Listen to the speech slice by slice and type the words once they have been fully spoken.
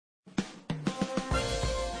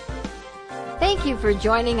Thank you for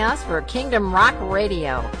joining us for Kingdom Rock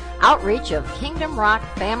Radio, outreach of Kingdom Rock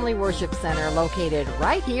Family Worship Center located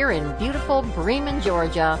right here in beautiful Bremen,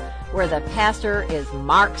 Georgia, where the pastor is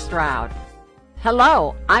Mark Stroud.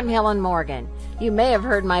 Hello, I'm Helen Morgan. You may have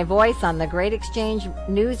heard my voice on the Great Exchange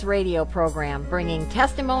News radio program, bringing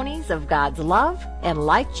testimonies of God's love and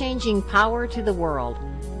life-changing power to the world.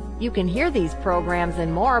 You can hear these programs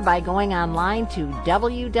and more by going online to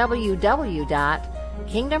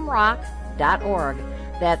www.kingdomrock.org.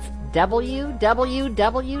 That's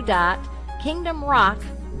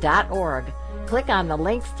www.kingdomrock.org. Click on the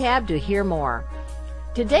Links tab to hear more.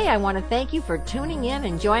 Today I want to thank you for tuning in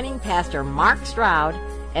and joining Pastor Mark Stroud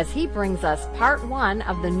as he brings us part 1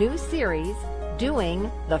 of the new series,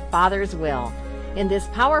 Doing the Father's Will. In this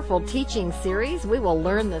powerful teaching series, we will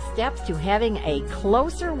learn the steps to having a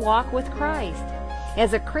closer walk with Christ.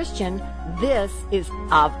 As a Christian, this is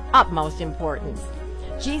of utmost importance.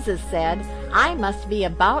 Jesus said, "I must be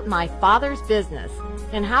about my Father's business."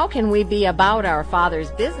 And how can we be about our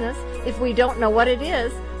Father's business if we don't know what it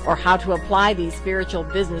is or how to apply these spiritual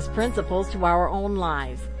business principles to our own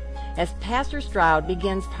lives? As Pastor Stroud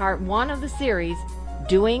begins part 1 of the series,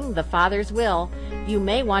 Doing the Father's Will, you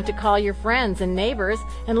may want to call your friends and neighbors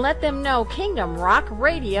and let them know Kingdom Rock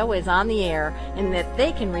Radio is on the air and that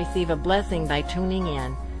they can receive a blessing by tuning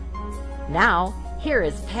in. Now, here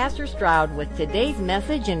is Pastor Stroud with today's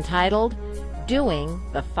message entitled, Doing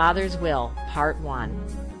the Father's Will, Part 1.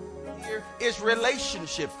 Here is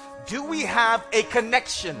relationship. Do we have a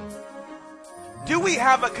connection? Do we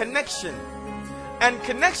have a connection? And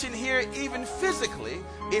connection here, even physically,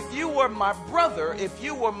 if you were my brother, if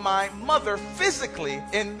you were my mother physically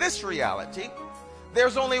in this reality,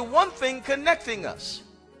 there's only one thing connecting us: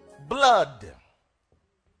 blood.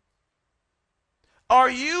 Are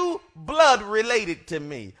you blood related to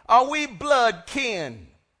me? Are we blood kin?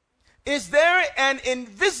 Is there an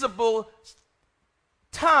invisible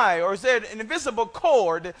tie, or is there an invisible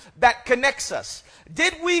cord that connects us?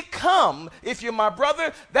 Did we come, if you're my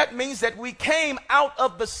brother, that means that we came out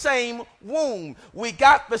of the same womb. We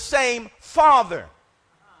got the same father.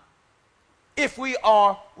 If we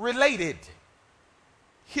are related,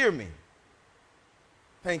 hear me.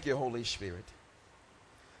 Thank you, Holy Spirit.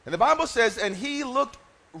 And the Bible says, and he looked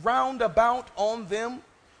round about on them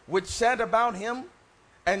which sat about him,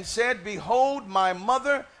 and said, Behold, my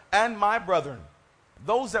mother and my brethren.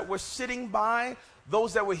 Those that were sitting by,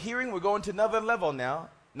 those that were hearing, we're going to another level now,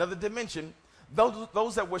 another dimension.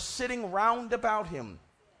 Those that were sitting round about him.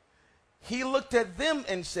 He looked at them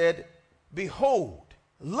and said, Behold,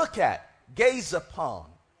 look at, gaze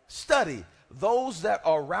upon, study, those that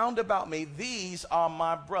are round about me. These are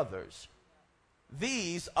my brothers.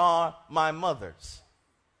 These are my mothers.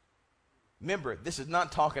 Remember, this is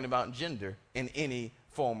not talking about gender in any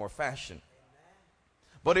form or fashion.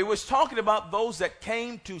 But he was talking about those that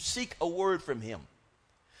came to seek a word from him.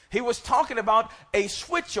 He was talking about a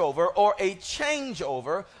switchover or a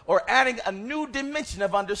changeover or adding a new dimension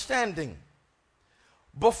of understanding.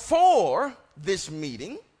 Before this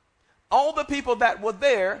meeting, all the people that were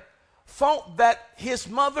there thought that his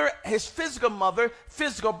mother, his physical mother,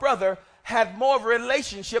 physical brother, had more of a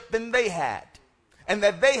relationship than they had. And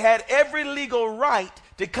that they had every legal right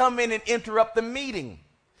to come in and interrupt the meeting.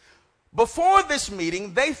 Before this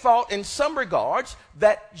meeting, they thought in some regards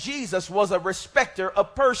that Jesus was a respecter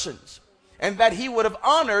of persons and that he would have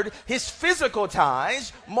honored his physical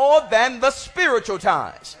ties more than the spiritual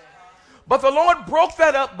ties. But the Lord broke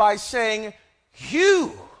that up by saying,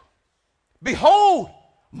 You, behold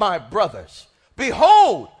my brothers,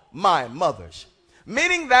 behold my mothers.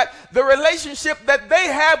 Meaning that the relationship that they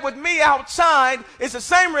have with me outside is the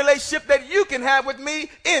same relationship that you can have with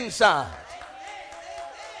me inside.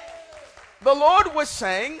 The Lord was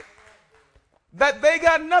saying that they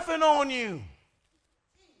got nothing on you.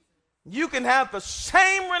 You can have the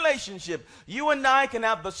same relationship. You and I can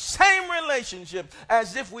have the same relationship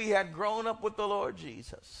as if we had grown up with the Lord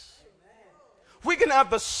Jesus. We can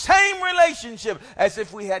have the same relationship as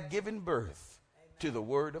if we had given birth to the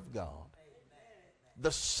Word of God.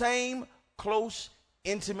 The same close,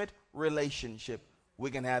 intimate relationship. We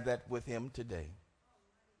can have that with him today.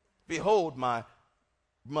 Behold my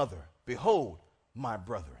mother. Behold my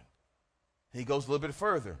brethren. He goes a little bit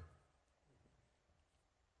further.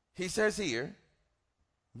 He says here,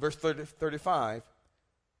 verse 35,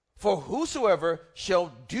 For whosoever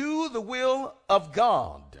shall do the will of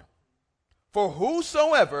God, for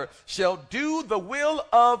whosoever shall do the will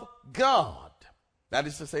of God, that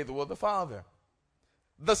is to say, the will of the Father,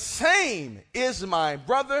 the same is my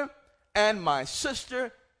brother and my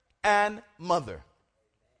sister and mother.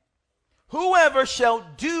 Whoever shall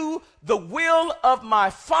do the will of my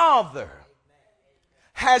Father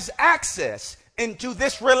has access into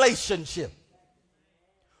this relationship.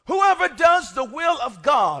 Whoever does the will of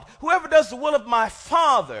God, whoever does the will of my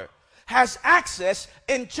Father, has access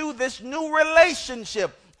into this new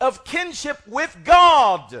relationship of kinship with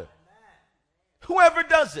God. Whoever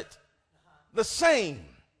does it, the same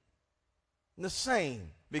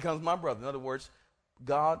becomes my brother. In other words,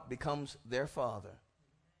 God becomes their Father.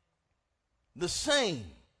 The same.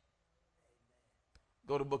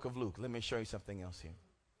 Go to the book of Luke. Let me show you something else here.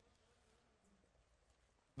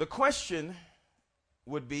 The question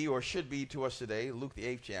would be, or should be to us today, Luke the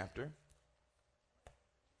 8th chapter.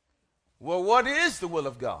 Well, what is the will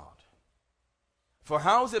of God? For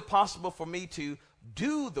how is it possible for me to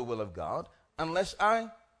do the will of God unless I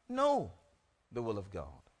know the will of God?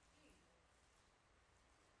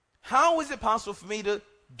 How is it possible for me to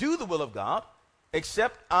do the will of God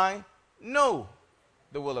except I know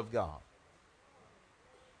the will of God?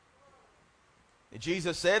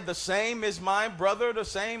 Jesus said, the same is my brother, the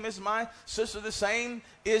same is my sister, the same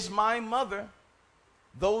is my mother.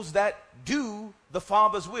 Those that do the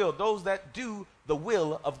Father's will, those that do the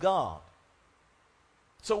will of God.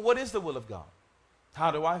 So what is the will of God?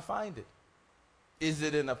 How do I find it? Is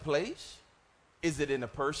it in a place? Is it in a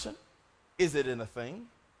person? Is it in a thing?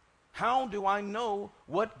 How do I know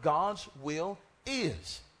what God's will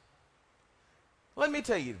is? Let me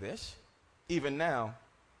tell you this, even now,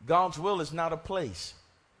 God's will is not a place,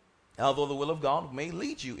 although the will of God may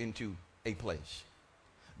lead you into a place.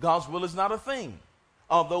 God's will is not a thing,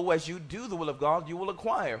 although as you do the will of God, you will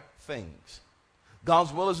acquire things.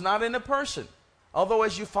 God's will is not in a person, although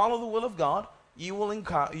as you follow the will of God, you will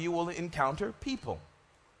encounter people.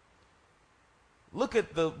 Look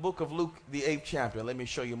at the book of Luke, the 8th chapter. Let me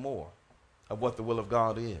show you more of what the will of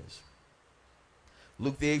God is.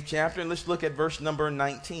 Luke, the 8th chapter, and let's look at verse number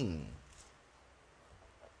 19.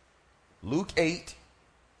 Luke 8,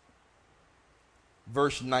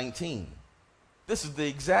 verse 19. This is the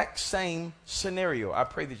exact same scenario. I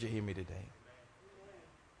pray that you hear me today.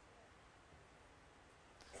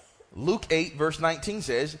 Luke 8, verse 19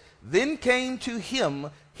 says, then came to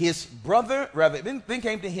him his mother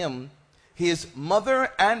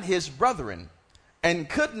and his brethren, and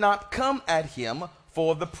could not come at him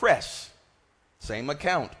for the press. Same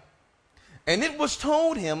account. And it was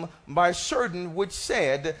told him by certain which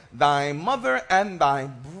said, thy mother and thy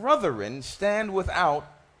brethren stand without,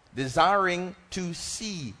 desiring to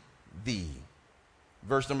see thee.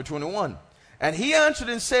 Verse number 21. And he answered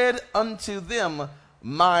and said unto them,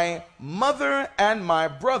 my mother and my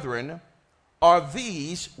brethren are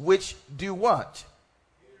these which do what?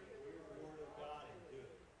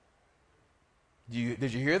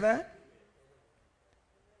 Did you hear that?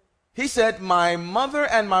 He said, my mother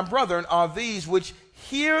and my brethren are these which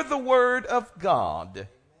hear the word of God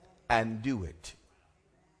and do it.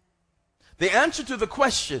 The answer to the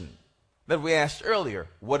question that we asked earlier,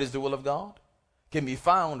 what is the will of God, can be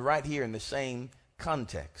found right here in the same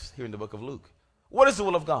context here in the book of Luke. What is the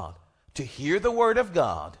will of God? To hear the word of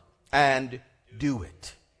God and do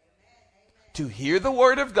it. To hear the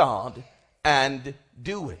word of God and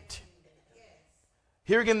do it.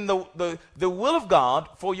 Here again, the will of God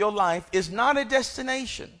for your life is not a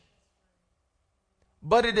destination,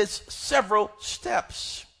 but it is several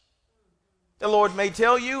steps. The Lord may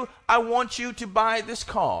tell you, I want you to buy this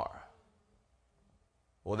car.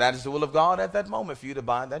 Well, that is the will of God at that moment for you to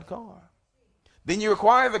buy that car. Then you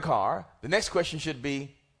acquire the car. The next question should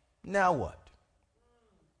be, now what?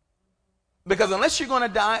 Because unless you're going to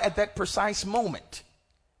die at that precise moment,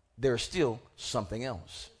 there's still something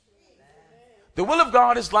else. The will of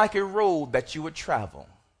God is like a road that you would travel.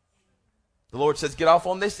 The Lord says, get off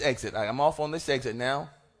on this exit. I'm off on this exit now.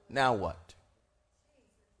 Now what?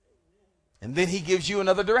 And then he gives you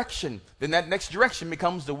another direction. Then that next direction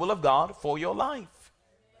becomes the will of God for your life.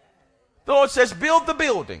 The Lord says, build the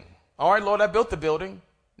building. All right, Lord, I built the building.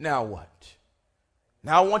 Now what?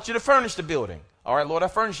 Now I want you to furnish the building. All right, Lord, I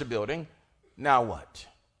furnished the building. Now what?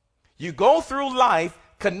 You go through life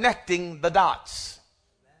connecting the dots.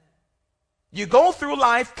 You go through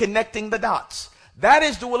life connecting the dots. That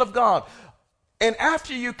is the will of God. And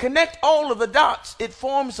after you connect all of the dots, it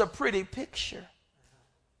forms a pretty picture.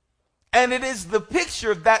 And it is the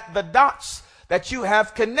picture that the dots that you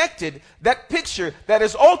have connected, that picture that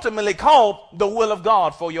is ultimately called the will of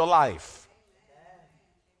God for your life.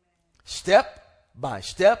 Step by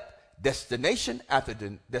step, destination after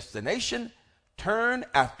destination, turn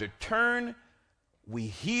after turn, we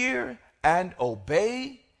hear and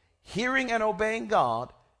obey. Hearing and obeying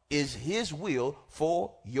God is his will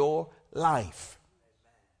for your life.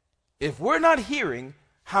 If we're not hearing,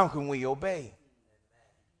 how can we obey?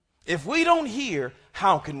 If we don't hear,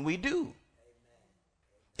 how can we do?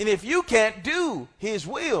 And if you can't do his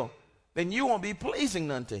will, then you won't be pleasing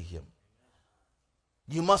unto him.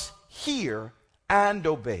 You must hear and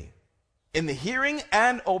obey. In the hearing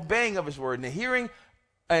and obeying of his word, in the hearing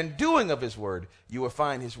and doing of his word, you will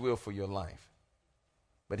find his will for your life.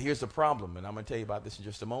 But here's the problem, and I'm going to tell you about this in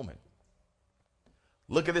just a moment.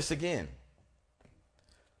 Look at this again.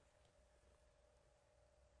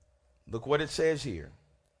 Look what it says here.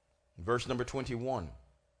 Verse number 21.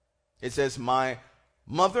 It says, my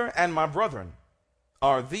mother and my brethren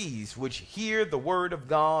are these which hear the word of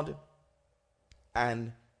God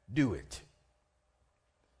and do it.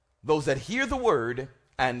 Those that hear the word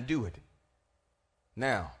and do it.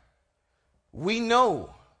 Now, we know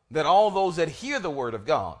that all those that hear the word of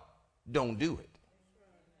God don't do it.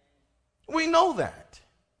 We know that.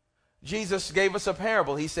 Jesus gave us a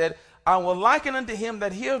parable. He said, I will liken unto him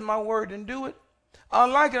that hears my word and do it. I'll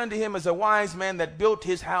liken unto him as a wise man that built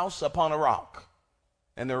his house upon a rock.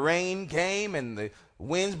 And the rain came and the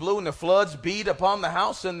winds blew and the floods beat upon the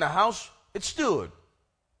house, and the house, it stood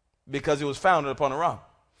because it was founded upon a rock.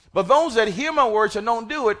 But those that hear my words and don't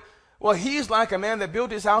do it, well, he's like a man that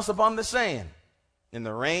built his house upon the sand. And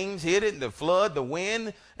the rains hit it, and the flood, the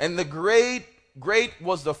wind, and the great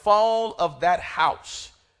was the fall of that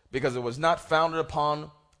house, because it was not founded upon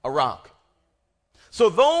a rock. So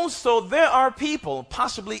there are people,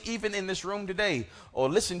 possibly even in this room today, or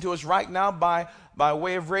listening to us right now by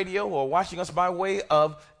way of radio, or watching us by way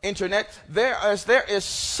of internet. There is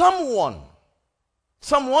someone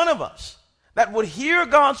of us that would hear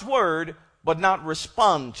God's word but not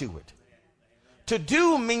respond to it. To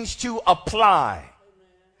do means to apply.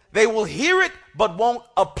 They will hear it but won't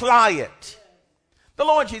apply it. The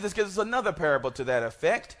Lord Jesus gives us another parable to that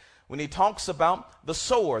effect when he talks about the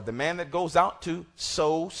sower, the man that goes out to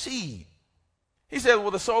sow seed. He said,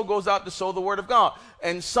 well, the sower goes out to sow the word of God.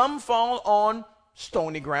 And some fall on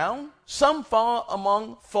stony ground, some fall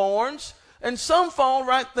among thorns, and some fall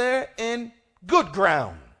right there in good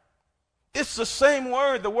ground. It's the same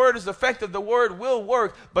word. The word is effective. The word will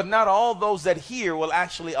work, but not all those that hear will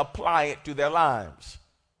actually apply it to their lives.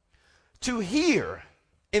 To hear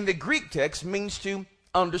in the Greek text means to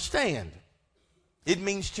understand. It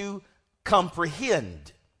means to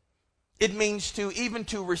comprehend. It means to even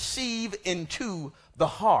to receive into the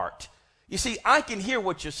heart. You see, I can hear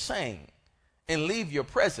what you're saying and leave your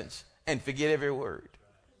presence and forget every word.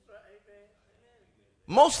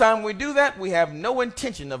 Most time we do that, we have no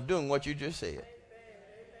intention of doing what you just said.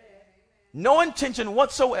 No intention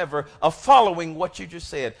whatsoever of following what you just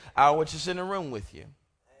said. I was just in a room with you.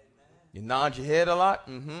 You nod your head a lot.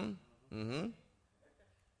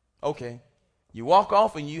 Okay. You walk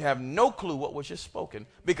off and you have no clue what was just spoken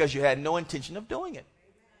because you had no intention of doing it.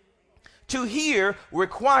 To hear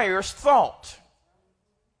requires thought.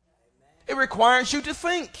 It requires you to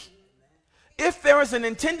think. If there is an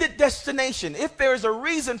intended destination, if there is a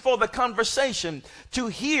reason for the conversation, to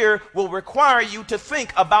hear will require you to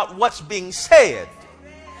think about what's being said.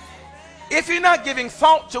 If you're not giving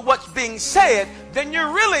thought to what's being said, then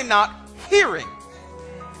you're really not hearing.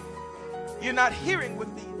 You're not hearing with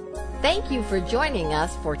me. Thank you for joining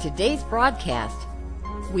us for today's broadcast.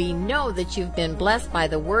 We know that you've been blessed by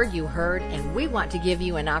the word you heard, and we want to give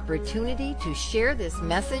you an opportunity to share this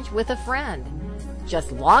message with a friend.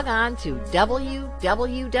 Just log on to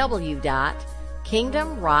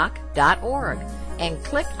www.kingdomrock.org and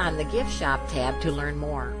click on the Gift Shop tab to learn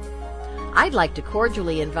more. I'd like to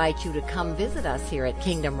cordially invite you to come visit us here at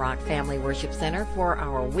Kingdom Rock Family Worship Center for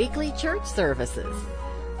our weekly church services.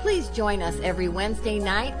 Please join us every Wednesday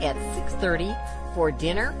night at 6:30 for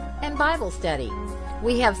dinner and Bible study.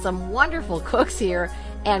 We have some wonderful cooks here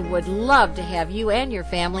and would love to have you and your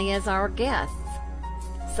family as our guests.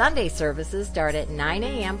 Sunday services start at 9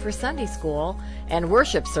 a.m. for Sunday school and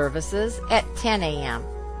worship services at 10 a.m.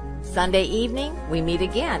 Sunday evening, we meet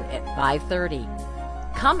again at 5:30.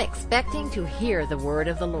 Come expecting to hear the word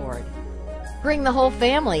of the Lord. Bring the whole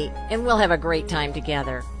family and we'll have a great time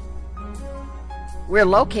together. We're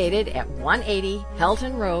located at 180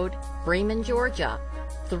 Helton Road, Bremen, Georgia,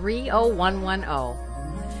 30110.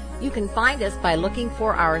 You can find us by looking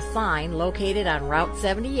for our sign located on Route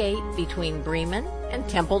 78 between Bremen and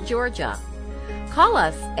Temple, Georgia. Call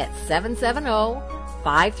us at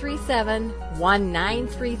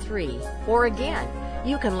 770-537-1933. Or again,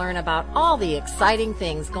 you can learn about all the exciting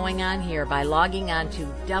things going on here by logging on to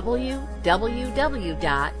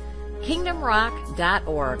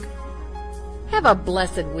www.kingdomrock.org. Have a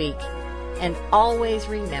blessed week, and always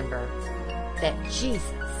remember that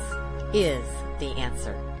Jesus is the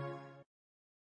answer.